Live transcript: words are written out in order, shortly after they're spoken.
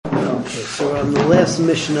Okay, so we're on the last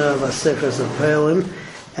Mishnah of Aseches of Pelim,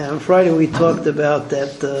 and on Friday we talked about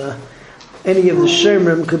that any of the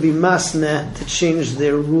Shemrim could be masneh to change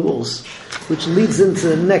their rules, which leads into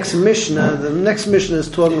the next Mishnah. The next Mishnah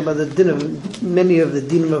is talking about the din of many of the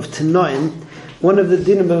dinim of Tanoim. One of the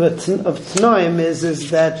dinim of Tanoim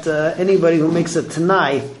is that anybody who makes a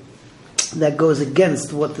Tanai that goes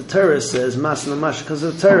against what the Torah says, masneh mash, because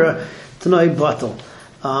the Torah Tanai batal.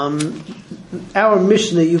 Our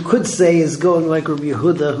Mishnah, you could say, is going like Rabbi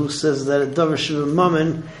Yehuda, who says that a davar sheva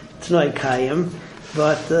mammon Tanai kayim,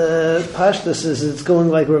 but Pashtus says it's going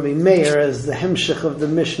like Rabbi Meir, as the hemshech of the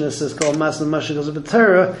Mishnah says, called masneh mash because of the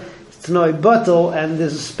Torah, Tanai batal, and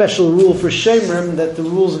there's a special rule for Shemrim that the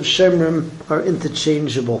rules of Shemrim are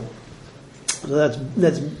interchangeable. So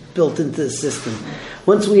that's built into the system.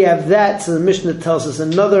 Once we have that, so the Mishnah tells us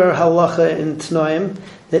another halacha in Tanoim,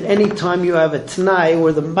 that any time you have a Tanai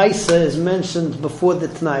where the Maisa is mentioned before the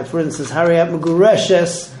Tanai, for instance, Hariyat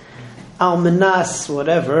Megureshes, Almanas,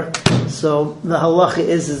 whatever, so the halacha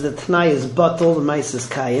is the Tanai is batal, the Maisa is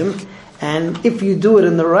Kayim, and if you do it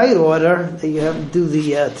in the right order, that you have to do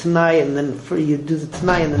the Tanai and then you do the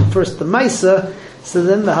Tanai and then first the Maisa, so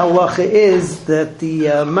then the halacha is that the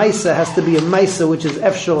Maisa has to be a Maisa which is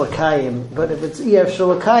Efshel Akayim, but if it's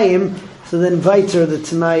Efshel Akayim, so then Viter, the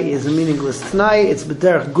Tanai, is a meaningless Tanai, it's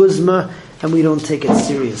B'derech Guzma, and we don't take it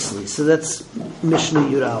seriously. So that's Mishnah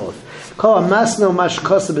Yud Aleph. Call a Masno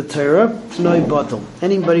Mashkasa B'Torah, Tanai Batal.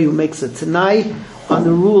 Anybody who makes a Tanai on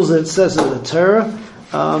the rules that it says in the Torah,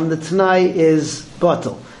 the Tanai is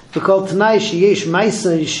Batal. We call Tanai Sheyesh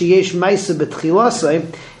Maisa B'Tchilasai.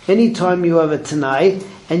 Anytime you have a Tanai,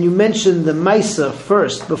 and you mention the Maisa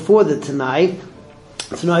first, before the Tanai,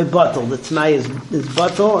 Tanai batal. The Tanai is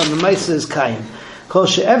batal, and the Maisa is Kayim. Kol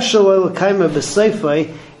she'ef shelo l'kayma b'seifai,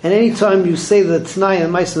 and anytime you say the Tanai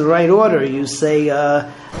and the Maisa in the right order, you say,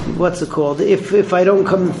 what's it called? If I don't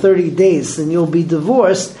come in 30 days, then you'll be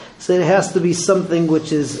divorced. So it has to be something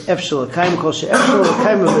which is ef shelo l'kayim. Kol she'ef shelo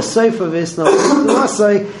l'kayma b'seifai v'isna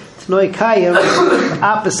l'asai Tanai Kayim.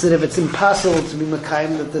 Opposite, if it's impossible to be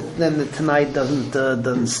Makayim, then the Tanai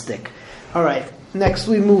doesn't stick. All right. Next,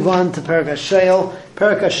 we move on to Perek HaSheil.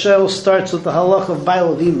 Perek HaSheil starts with the halach of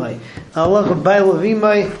Baal Avimai. The halach of Baal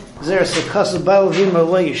Avimai, Zeres HaKas Baal Avimai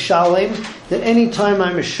Lo Yishalem, that any time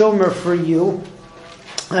I'm a shomer for you,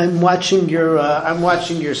 I'm watching your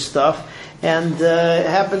stuff, and it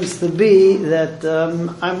happens to be that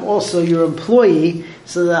I'm also your employee.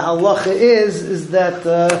 So the halacha is that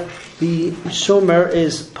the shomer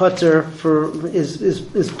is putter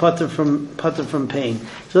from pain.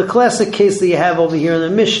 So the classic case that you have over here in the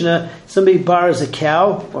Mishnah, somebody borrows a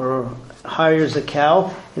cow or hires a cow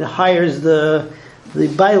and hires the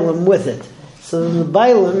bailam with it. So the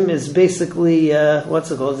bailam is basically what's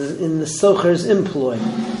it called, in the socher's employ.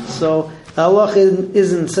 So the halacha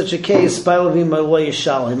is in such a case bailavim lo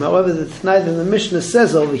yishalim. However, the Tanai that the Mishnah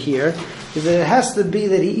says over here is that it has to be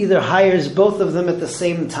that he either hires both of them at the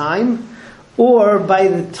same time, or by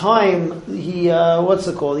the time he he hires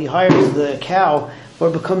the cow or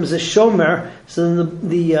becomes a shomer, so then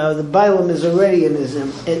the bailam is already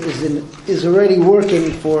is already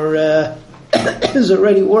working for the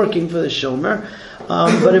shomer.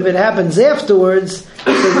 But if it happens afterwards,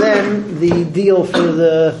 so then the deal for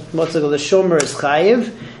the shomer is chayiv,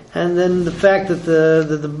 and then the fact that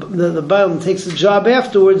the bailam takes the job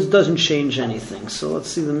afterwards doesn't change anything. So let's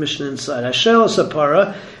see the Mishnah inside. Hashel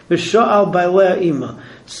sapara v'sha'al bailei ima.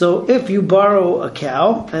 So if you borrow a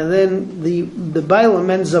cow and then the bailam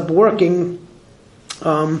ends up working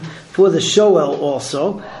for the shoel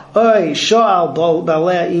also, or sha'al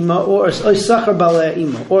bailei ima, or sachar bailei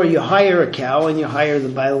ima, or you hire a cow and you hire the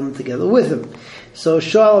bailam together with him. So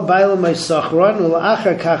sha'al bailam sachran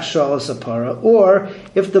ula'achar kach sha'al sapara, or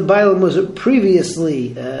if the bailam was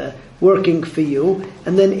previously working for you,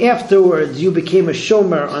 and then afterwards you became a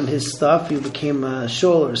shomer on his stuff, you became a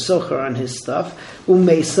shol or socher on his stuff,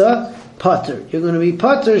 umesa pater. You're going to be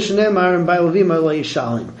pater shneimar and bailavim lo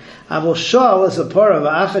yishalim. Avol sha'al sapara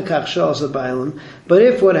va'achar kach sha'al sabailam. But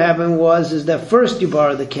if what happened is that first you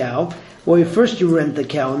borrow the cow, or first you rent the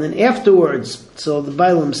cow, and then afterwards, so the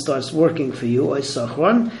bailam starts working for you, so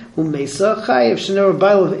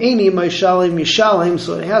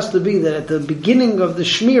it has to be that at the beginning of the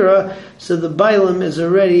shmira, so the bailam is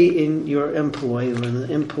already in your employ, or in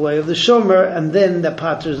the employ of the shomer, and then that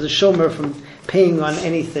paters the shomer from paying on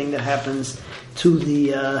anything that happens to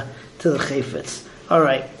the chayfetz. All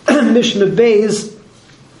right, Mishnah Beis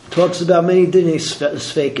talks about many dinei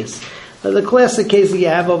sfeikis. The classic case that you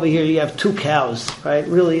have over here, you have two cows, right?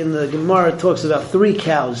 Really, in the Gemara, it talks about three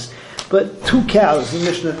cows. but two cows the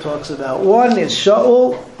Mishnah talks about. One is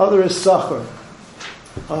Sha'ul, other is Sachar.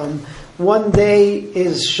 One day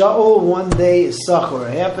is Sha'ul, one day is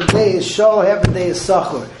Sachar. Half a day is Sha'ul, half a day is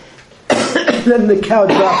Sachar. Then the cow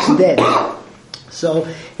drops dead. So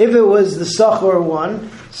if it was the Sachar one,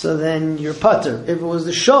 so then you're Pater. If it was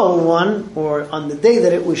the Sha'ul one, or on the day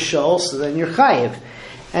that it was Sha'ul, so then you're Chayiv.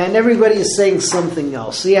 And everybody is saying something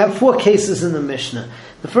else. So you have four cases in the Mishnah.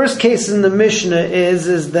 The first case in the Mishnah is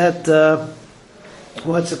that, is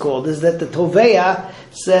that the Toveya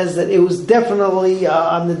says that it was definitely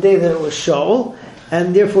on the day that it was Sha'ul,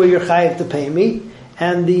 and therefore you're Chayiv to pay me.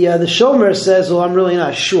 And the Shomer says, well, I'm really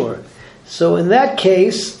not sure. So in that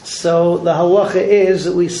case, so the halacha is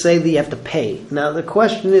that we say that you have to pay. Now the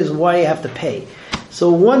question is why you have to pay.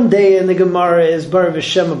 So one day in the Gemara is Bar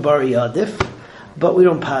V'Shema Bar Yadif, but we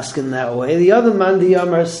don't paskin that way. The other Mandi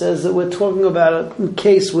Yamar says that we're talking about a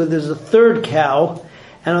case where there's a third cow,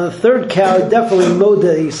 and on the third cow definitely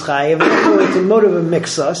Moda is Chayiv, it's a motive of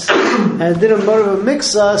Mixas, and the motive of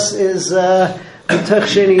Mixas is B'tech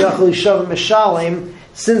Sheni Yachal Yishav Meshalim.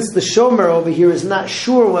 Since the Shomer over here is not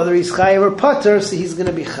sure whether he's Chayiv or Pater, so he's going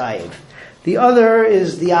to be Chayiv. The other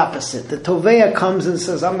is the opposite. The Toveya comes and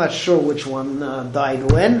says, I'm not sure which one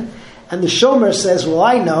died when. And the Shomer says, well,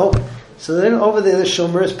 I know. So then over there the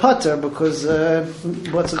Shomer is Pater because,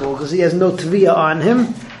 because he has no Tviyah on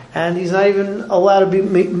him. And he's not even allowed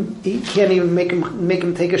to he can't even make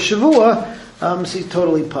him take a Shavua. So he's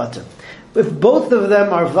totally Pater. If both of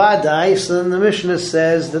them are Vadai, so then the Mishnah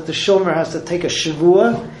says that the Shomer has to take a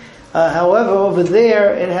Shavua. However, over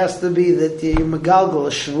there, it has to be that you megalgal a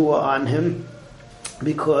Shavua on him,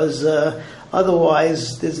 because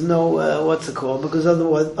otherwise there's no, because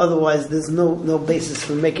otherwise there's no basis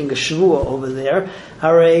for making a Shavua over there.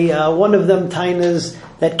 One of them tainas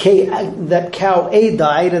that cow A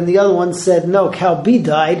died, and the other one said, no, cow B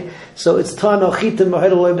died. So it's Tano Chitim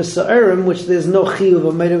Mahedaloi B'Sa'erim, which there's no Chiyuv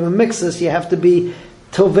or Made of a Mixus. You have to be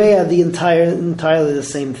Toveya entirely the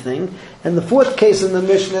same thing. And the fourth case in the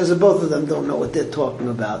Mishnah is that both of them don't know what they're talking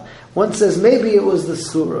about. One says maybe it was the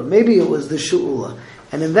Surah, maybe it was the Shu'ula.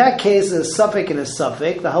 And in that case, a suffix and a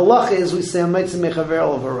suffix. The halacha is we say Amaitzi Mechaver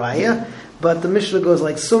of Araya, but the Mishnah goes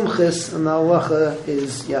like Sumchis, and the halacha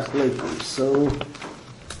is Yachleikum. So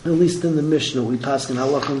at least in the Mishnah, we paskin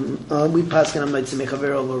Amaitzi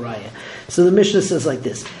Mechaver of Araya. So the Mishnah says like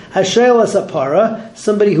this: Hashayel as a para,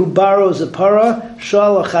 somebody who borrows a para,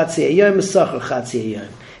 Shala Chatzi Ayom, Sachar Chatzi Ayom.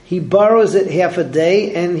 He borrows it half a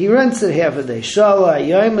day and he rents it half a day. Shala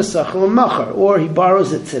Ayom, Sachar Machar, or he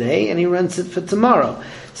borrows it today and he rents it for tomorrow.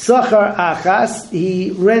 Sachar Achas,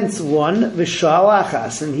 he rents one, V'Shal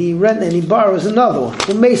Achas, and he borrows another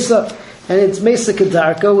one. Mesa, and it's Mesa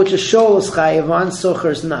Kedarka, which is Shol is Chayiv on,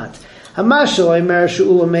 Socher is not. Hamashal Aymer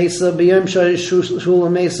Shu'ula Mesa, B'Yom Shu'ula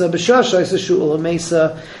Mesa, B'Shasha Shu'ula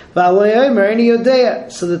Mesa, V'Alei Aymer Any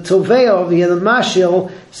Yodea. So the Toveya over here, the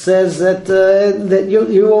Mashal, says that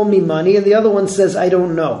you owe me money, and the other one says I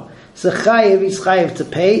don't know. So Chayiv, he's Chayiv to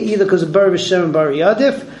pay, either because of Bar V'Shem and Bar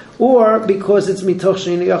Yadif, or because it's Mitoch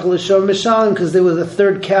Sheni Yachal Yishav Meshalim, because there was a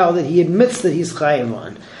third cow that he admits that he's Chayiv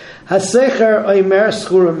on. HaSecher Oimer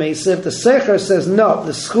Schura Mesa. If the Secher says no,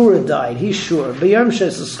 the Schura died, he's sure. B'Yom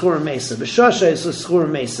Shes is Schura Mesa. B'Shasha is Schura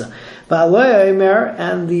Mesa. Ba'alei Oimer,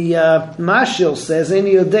 and the Mashil says,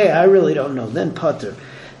 Any Yodei, I really don't know. Then Pater.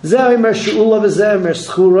 Zeh Oimer Shu'ula v'Zeh Oimer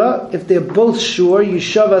Schura. If they're both sure,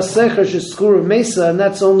 Yishav HaSecher Shes Schura Mesa, and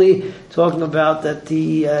that's only talking about that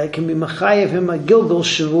he can be Machayev him a Gilgal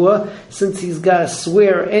Shavua, since he's got to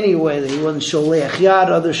swear anyway that he wasn't Sholeach Yad,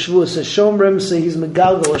 other Shavua says Shomrim, so he's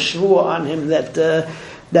Megalgal a Shavua on him that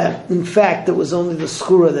in fact it was only the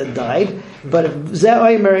Schura that died. But if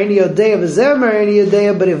Ze'oimer Any Yodea v'Ze'omer Any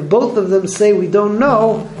Yodea, but if both of them say we don't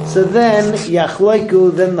know, so then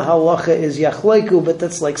Yachleiku, then the halacha is Yachleiku, but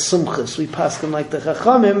that's like Sumchus. We pass them like the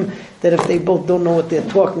Chachamim, that if they both don't know what they're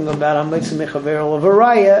talking about, Amaitzi Mechaver of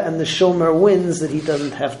Araya, and the Shomer wins that he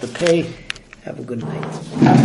doesn't have to pay. Have a good night.